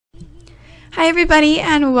Hi everybody,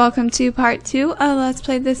 and welcome to part 2 of Let's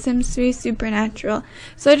Play The Sims 3 Supernatural.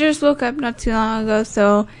 So I just woke up not too long ago,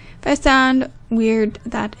 so if I sound weird,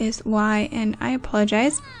 that is why, and I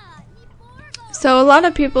apologize. So a lot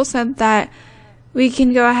of people said that we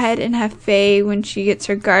can go ahead and have Faye, when she gets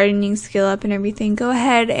her gardening skill up and everything, go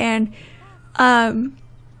ahead and have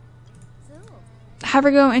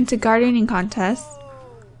her go into gardening contests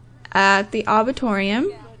at the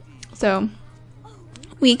auditorium. So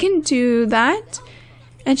we can do that,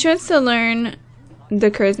 and she wants to learn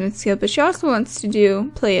the charisma skill, but she also wants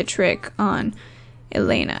to play a trick on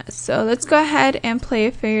Elena. So let's go ahead and play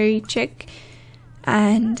a fairy chick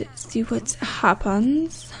and see what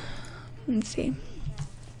happens. Let's see.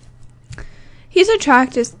 He's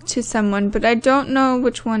attracted to someone, but I don't know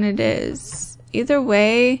which one it is. Either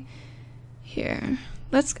way, here.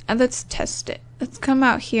 Let's test it. Let's come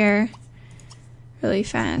out here really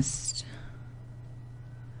fast.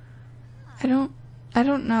 I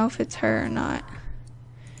don't know if it's her or not.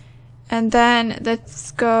 And then let's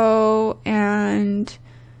go, and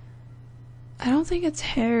I don't think it's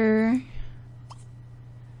her.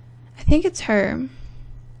 I think it's her.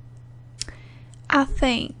 I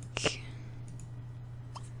think.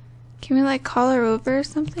 Can we like call her over or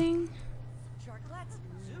something?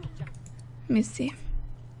 Let me see.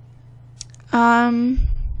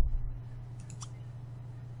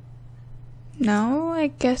 No,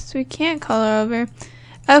 I guess we can't call her over.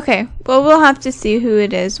 Okay, well, we'll have to see who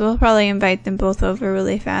it is. We'll probably invite them both over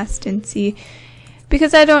really fast and see.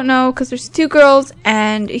 Because I don't know, because there's two girls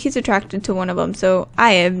and he's attracted to one of them, so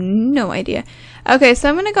I have no idea. Okay, so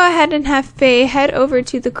I'm going to go ahead and have Faye head over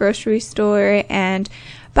to the grocery store and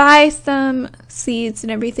buy some seeds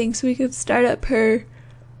and everything so we could start up her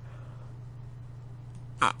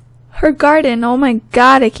garden. Oh my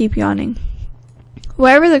god, I keep yawning.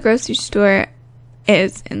 Wherever the grocery store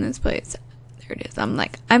is in this place. There it is. I'm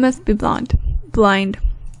like, I must be blind.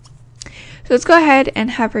 So let's go ahead and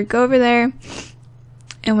have her go over there.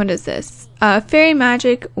 And what is this? Fairy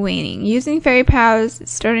magic waning. Using fairy powers is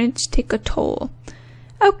starting to take a toll.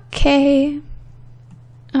 Okay.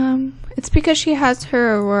 It's because she has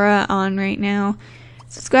her aurora on right now.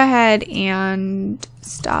 So let's go ahead and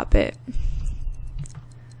stop it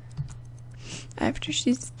after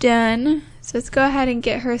she's done. So let's go ahead and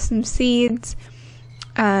get her some seeds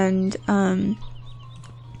and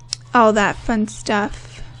all that fun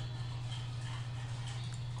stuff.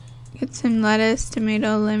 Get some lettuce,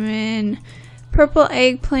 tomato, lemon, purple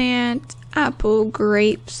eggplant, apple,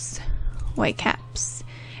 grapes, white caps.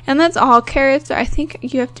 And that's all. Carrots, I think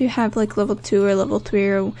you have to have like level 2 or level 3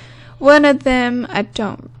 or one of them. I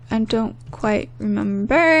don't quite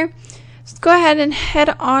remember. Let's go ahead and head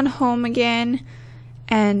on home again.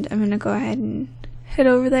 And I'm going to go ahead and head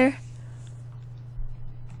over there.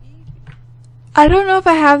 I don't know if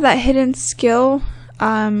I have that hidden skill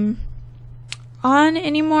on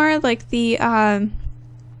anymore. Like the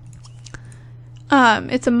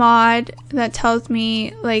it's a mod that tells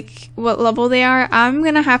me like what level they are. I'm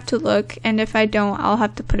going to have to look, and if I don't, I'll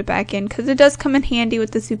have to put it back in because it does come in handy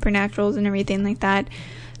with the supernaturals and everything like that.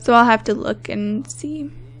 So I'll have to look and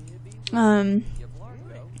see.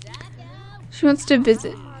 She wants to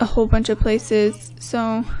visit a whole bunch of places,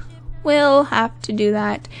 so we'll have to do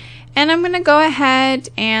that. And I'm going to go ahead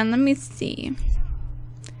and let me see.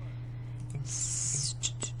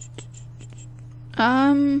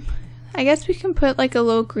 I guess we can put like a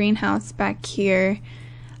little greenhouse back here.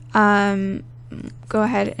 Go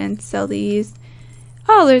ahead and sell these.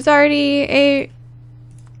 Oh, there's already a...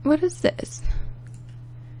 What is this?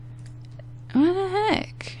 What the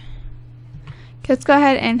heck? Let's go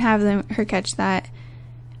ahead and have her catch that.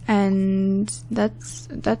 And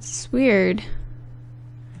that's weird.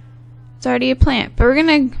 It's already a plant, but we're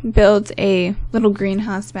gonna build a little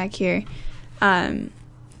greenhouse back here,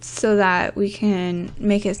 so that we can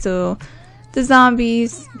make it so the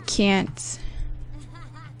zombies can't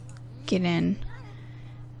get in.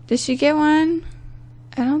 Did she get one?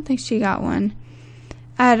 I don't think she got one.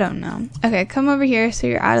 I don't know. Okay, come over here so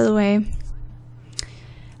you're out of the way.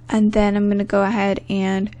 And then I'm going to go ahead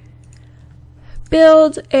and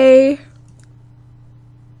build a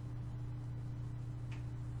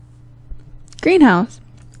greenhouse.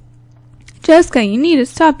 Jessica, you need to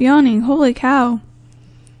stop yawning. Holy cow.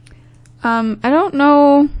 I don't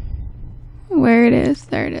know where it is.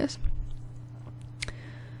 There it is.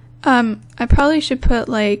 I probably should put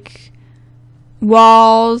like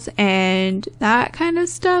walls and that kind of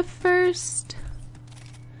stuff first.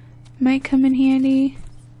 Might come in handy.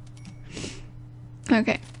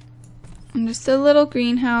 Okay, and just a little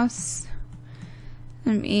greenhouse.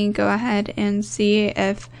 Let me go ahead and see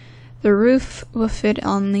if The roof will fit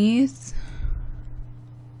on these.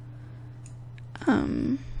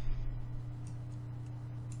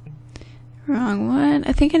 Wrong one.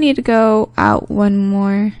 I think I need to go out one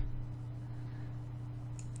more.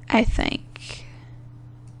 I think.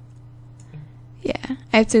 Yeah,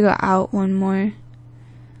 I have to go out one more.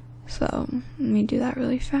 So, let me do that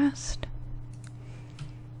really fast.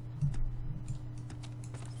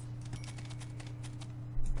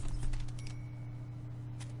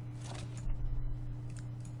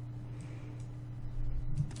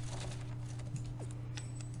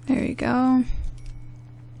 There we go.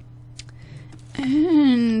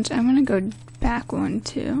 And I'm gonna go back one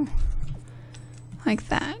too. Like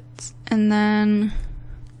that. And then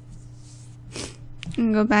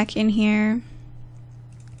I'm gonna go back in here.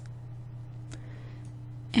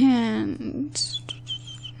 And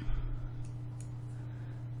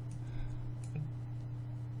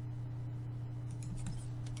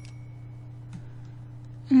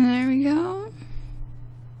there we go.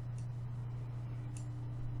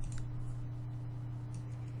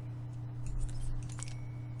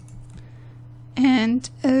 And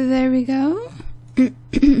there we go.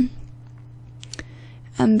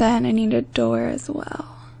 And then I need a door as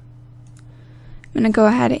well. I'm gonna go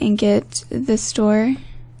ahead and get this door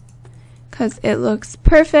because it looks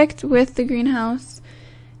perfect with the greenhouse,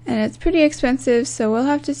 and it's pretty expensive, so we'll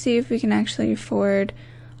have to see if we can actually afford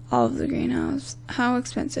all of the greenhouse. How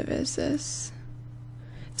expensive is this?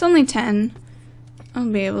 It's only 10. I'll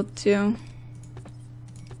be able to.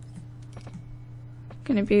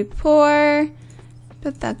 Gonna be poor,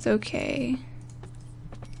 but that's okay.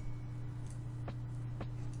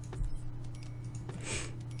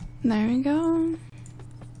 There we go.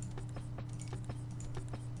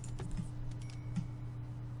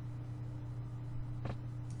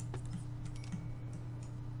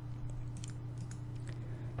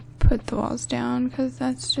 Put the walls down because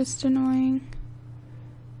that's just annoying.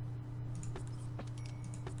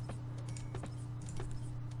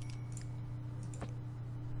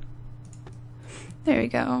 There we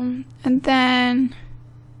go. And then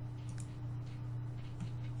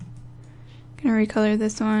I'm gonna recolor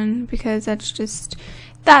this one because that's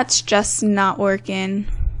just not working.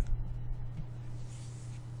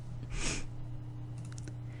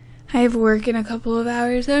 I have work in a couple of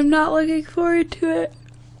hours and I'm not looking forward to it.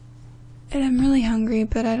 And I'm really hungry,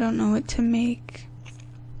 but I don't know what to make.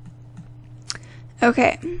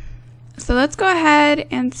 Okay, so let's go ahead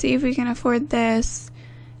and see if we can afford this.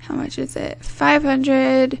 How much is it?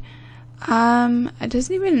 500. It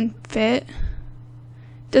doesn't even fit.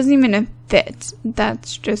 Doesn't even fit.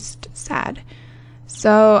 That's just sad.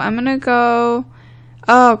 So I'm gonna go.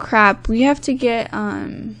 Oh crap! We have to get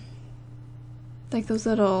like those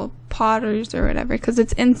little potters or whatever, because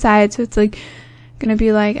it's inside. So it's like gonna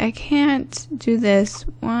be like I can't do this.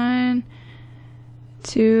 1,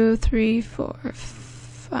 2, 3, 4,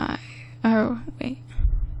 5. Oh wait.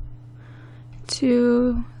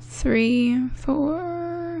 2, 3,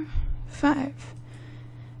 4, 5.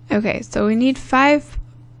 Okay, so we need 5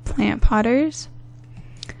 plant potters.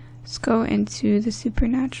 Let's go into the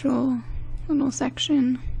supernatural little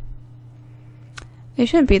section. They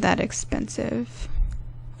shouldn't be that expensive.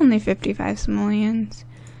 Only 55 simoleons.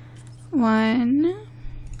 1,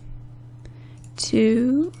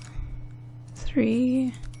 2,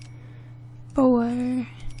 3, 4,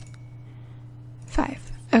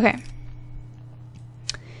 5. Okay.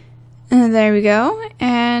 And there we go.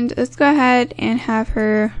 And let's go ahead and have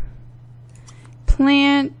her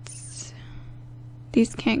plant.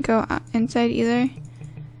 These can't go inside either.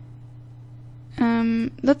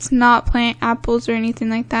 Let's not plant apples or anything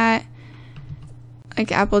like that.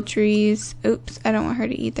 Like apple trees. Oops, I don't want her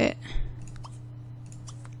to eat it.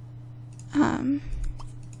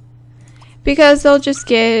 Because they'll just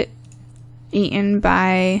get eaten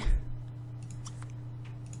by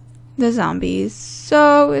the zombies.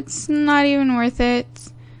 So it's not even worth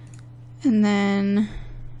it. And then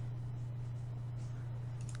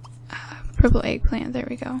purple eggplant, there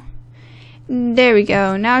we go. There we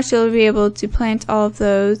go. Now she'll be able to plant all of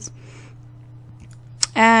those.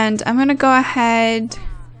 And I'm gonna go ahead.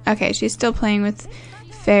 Okay, she's still playing with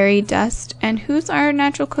fairy dust. And who's our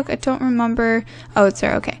natural cook? I don't remember. Oh, it's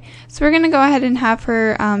her. Okay, so we're gonna go ahead and have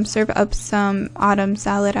her serve up some autumn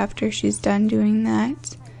salad after she's done doing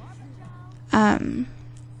that. And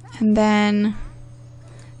then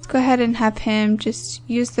let's go ahead and have him just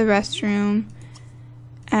use the restroom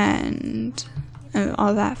and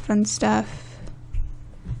all that fun stuff.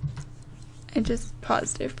 I just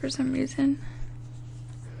paused it for some reason.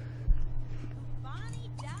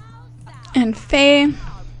 And Faye,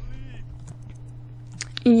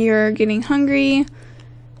 you're getting hungry.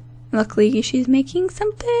 Luckily, she's making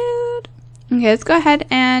some food. Okay, let's go ahead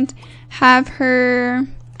and have her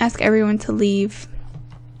ask everyone to leave.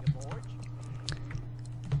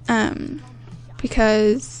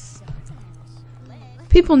 Because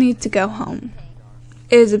people need to go home.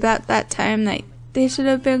 It is about that time that they should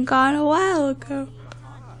have been gone a while ago.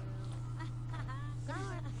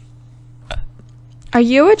 Are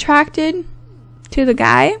you attracted to the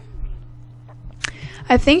guy?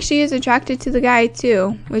 I think she is attracted to the guy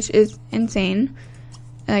too, which is insane.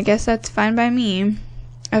 And I guess that's fine by me.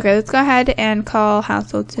 Okay, let's go ahead and call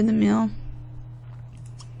household to the meal.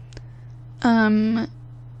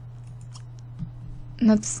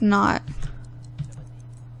 That's not.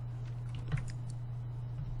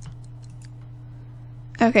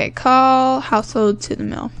 Okay, call household to the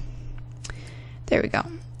meal. There we go.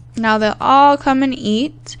 Now they'll all come and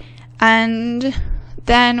eat, and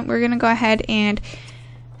then we're gonna go ahead and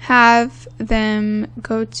have them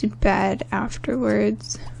go to bed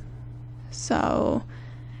afterwards. So,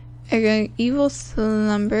 a evil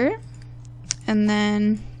slumber, and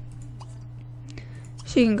then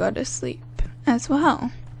she can go to sleep as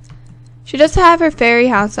well. She does have her fairy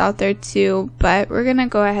house out there too, but we're gonna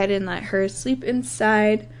go ahead and let her sleep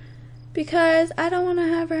inside because I don't want to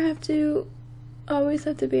have her always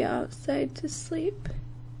have to be outside to sleep.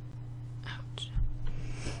 Ouch.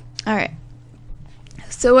 Alright.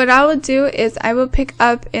 So what I will do is I will pick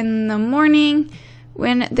up in the morning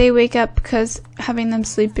when they wake up, because having them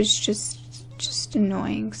sleep is just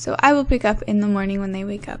annoying. So I will pick up in the morning when they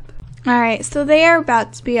wake up. Alright, so they are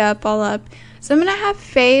about to be up, all up. So I'm going to have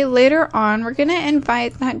Faye later on. We're going to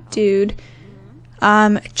invite that dude,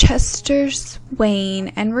 Chester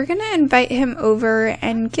Swain, and we're going to invite him over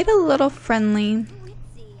and get a little friendly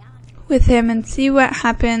with him and see what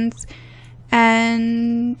happens.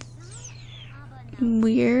 And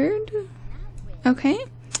weird. Okay.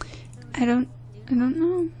 I don't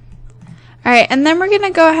know. Alright, and then we're going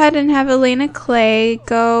to go ahead and have Elena Clay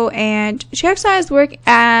go, and she actually has work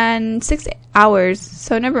in 6 hours,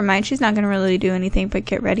 so never mind. She's not going to really do anything but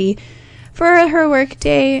get ready for her work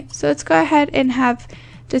day. So let's go ahead and have,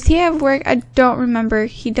 does he have work? I don't remember.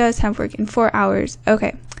 He does have work in 4 hours.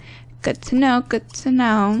 Okay, good to know, good to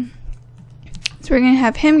know. So we're going to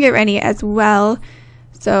have him get ready as well.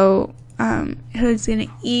 So he's going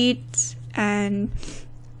to eat and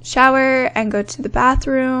shower and go to the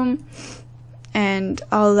bathroom and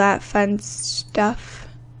all that fun stuff.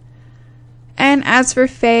 And as for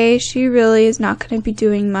Faye, she really is not going to be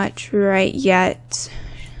doing much right yet.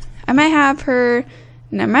 I might have her,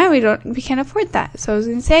 never mind, we can't afford that. So I was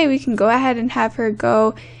going to say we can go ahead and have her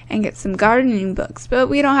go and get some gardening books, but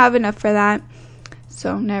we don't have enough for that.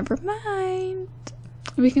 So never mind.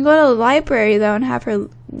 We can go to the library though and have her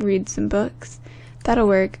read some books. That'll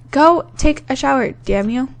work. Go take a shower, damn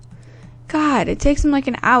you. God, it takes him like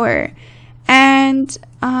an hour. And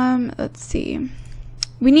let's see.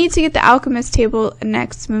 We need to get the alchemist table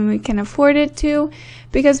next when we can afford it to,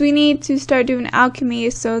 because we need to start doing alchemy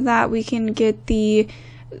so that we can get the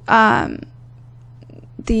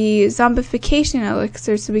zombification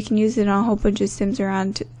elixir, so we can use it on a whole bunch of sims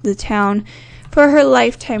around the town for her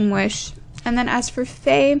lifetime wish. And then as for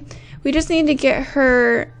Faye, we just need to get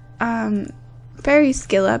her fairy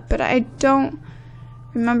skill up, but I don't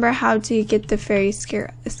remember how to get the fairy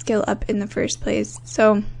skill up in the first place.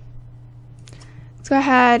 So let's go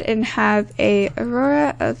ahead and have a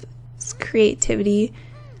aurora of creativity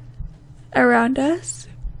around us.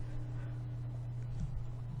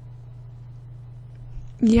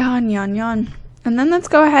 Yawn, yawn, yawn. And then let's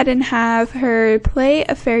go ahead and have her play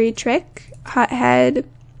a fairy trick, hothead,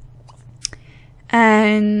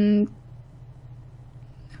 and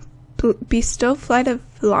bestow flight of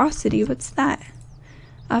velocity. What's that?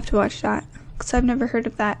 I'll have to watch that, because I've never heard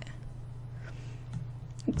of that.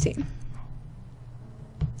 Let's see.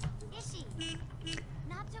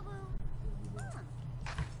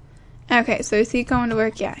 Okay, so is he going to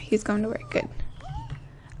work? Yeah, he's going to work. Good.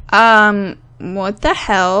 What the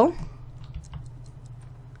hell?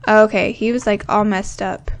 Okay, he was like all messed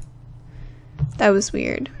up. That was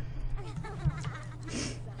weird.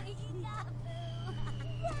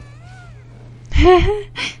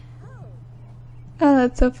 Oh,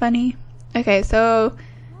 that's so funny. Okay, so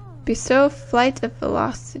bestow flight of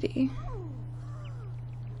velocity.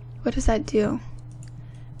 What does that do?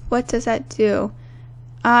 What does that do?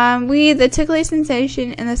 The tickly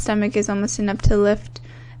sensation in the stomach is almost enough to lift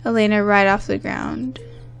Elena right off the ground.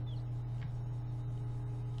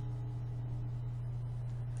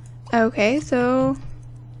 Okay, so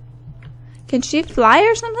can she fly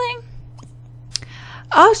or something?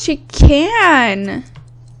 Oh, she can.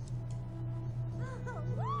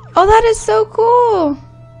 Oh, that is so cool.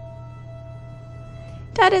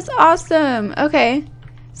 That is awesome. Okay.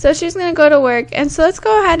 So she's going to go to work. And so let's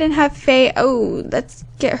go ahead and have Faye. Oh, let's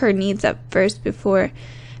get her needs up first before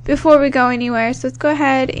we go anywhere. So let's go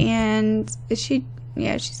ahead and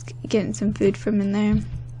yeah, she's getting some food from in there.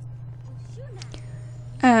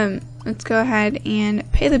 Let's go ahead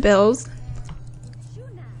and pay the bills.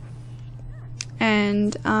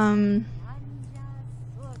 And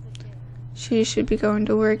she should be going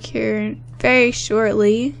to work here very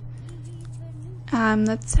shortly.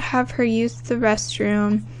 Let's have her use the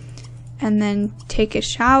restroom and then take a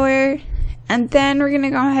shower. And then we're going to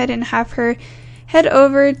go ahead and have her head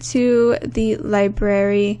over to the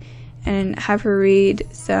library and have her read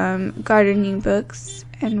some gardening books.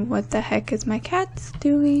 And what the heck is my cats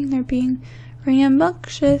doing? They're being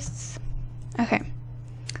rambunctious. Okay.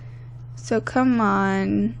 So come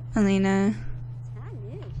on, Elena.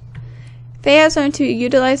 Faye has learned to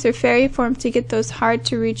utilize her fairy form to get those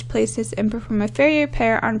hard-to-reach places and perform a fairy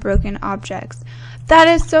repair on broken objects. That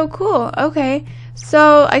is so cool. Okay,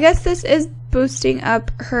 so I guess this is boosting up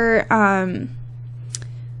her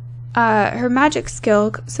magic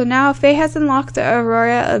skill. So now Faye has unlocked the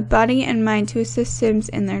aurora of body and mind to assist Sims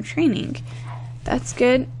in their training. That's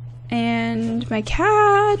good. And my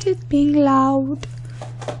cat is being loud.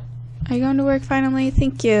 Are you going to work finally?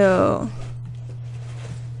 Thank you.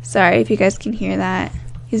 Sorry if you guys can hear that.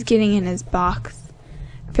 He's getting in his box.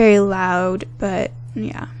 Very loud, but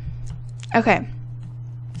yeah. Okay.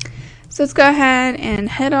 So let's go ahead and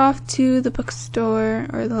head off to the bookstore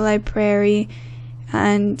or the library.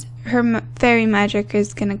 And her fairy magic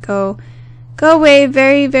is going to go away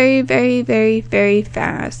very, very, very, very, very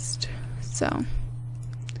fast. So,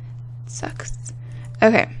 sucks.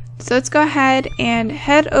 Okay. So let's go ahead and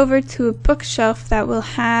head over to a bookshelf that will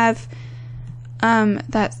have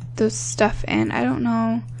those stuff in. I don't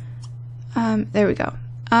know. There we go.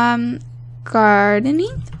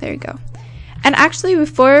 Gardening. There we go. And actually,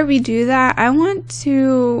 before we do that, I want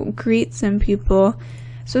to greet some people.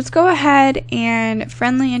 So let's go ahead and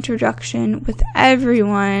friendly introduction with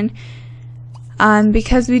everyone.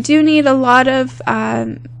 Because we do need a lot of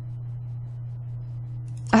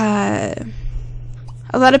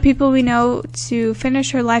people we know to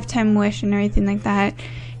finish her lifetime wish and everything like that.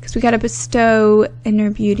 Because we gotta bestow inner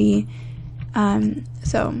beauty.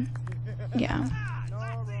 So, yeah.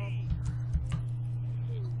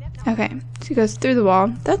 Okay, she goes through the wall.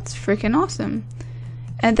 That's freaking awesome.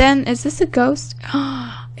 And then, is this a ghost?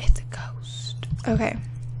 Oh, it's a ghost. Okay.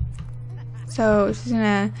 So, she's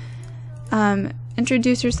gonna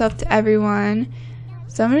introduce herself to everyone.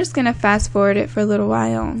 So, I'm just gonna fast forward it for a little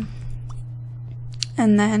while.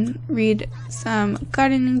 And then read some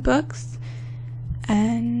gardening books.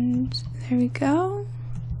 And there we go.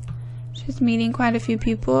 She's meeting quite a few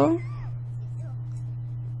people.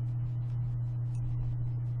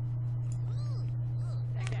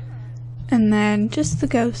 And then just the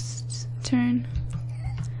ghost's turn.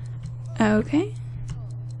 Okay.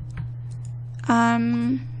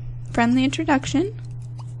 Friendly introduction.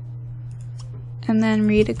 And then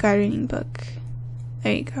read a gardening book.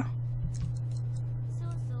 There you go.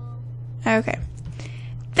 Okay.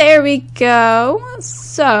 There we go.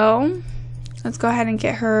 So, let's go ahead and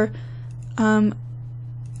get her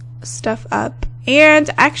stuff up. And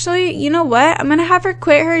actually, you know what? I'm going to have her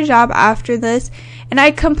quit her job after this. And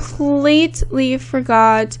I completely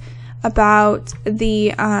forgot about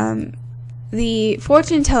the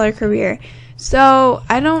fortune teller career. So,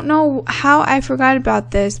 I don't know how I forgot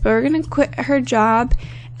about this, but we're going to quit her job.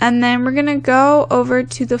 And then we're going to go over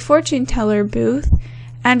to the fortune teller booth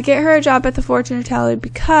and get her a job at the fortune teller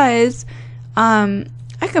because I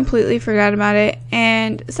completely forgot about it.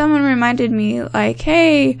 And someone reminded me, like,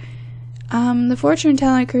 hey, the fortune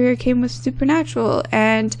teller career came with Supernatural,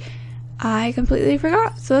 and I completely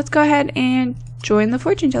forgot. So let's go ahead and join the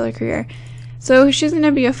fortune teller career. So she's going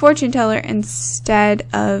to be a fortune teller instead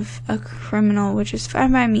of a criminal, which is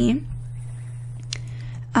fine by me.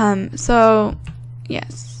 So,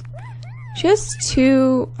 yes. She has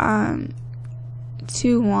two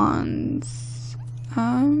wands.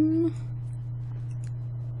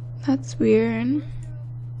 That's weird.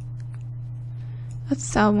 Let's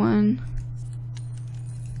sell one.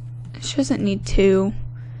 She doesn't need two.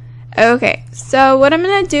 Okay, so what I'm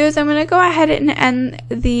gonna do is I'm gonna go ahead and end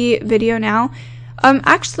the video now.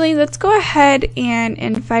 Actually, let's go ahead and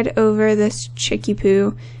invite over this Chicky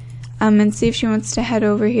Poo, and see if she wants to head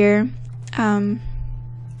over here.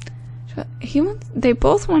 They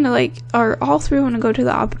both want to, like, or all three want to go to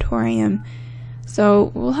the auditorium.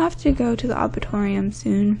 So we'll have to go to the auditorium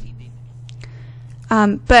soon.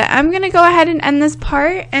 But I'm gonna go ahead and end this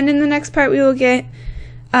part, and in the next part we will get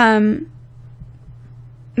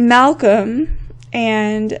Malcolm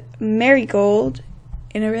and Marigold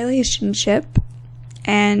in a relationship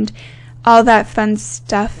and all that fun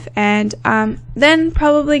stuff, and then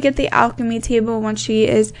probably get the alchemy table once she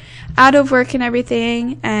is out of work and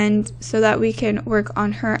everything, and so that we can work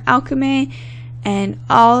on her alchemy and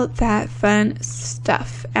all that fun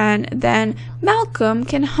stuff. And then Malcolm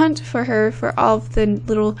can hunt for her for all of the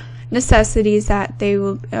little necessities that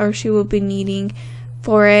she will be needing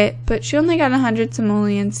for it. But she only got 100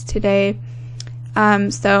 simoleons today. I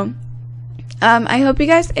hope you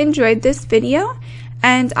guys enjoyed this video,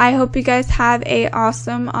 and I hope you guys have a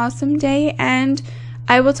awesome day, and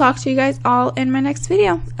I will talk to you guys all in my next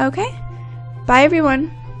video. Okay? Bye everyone.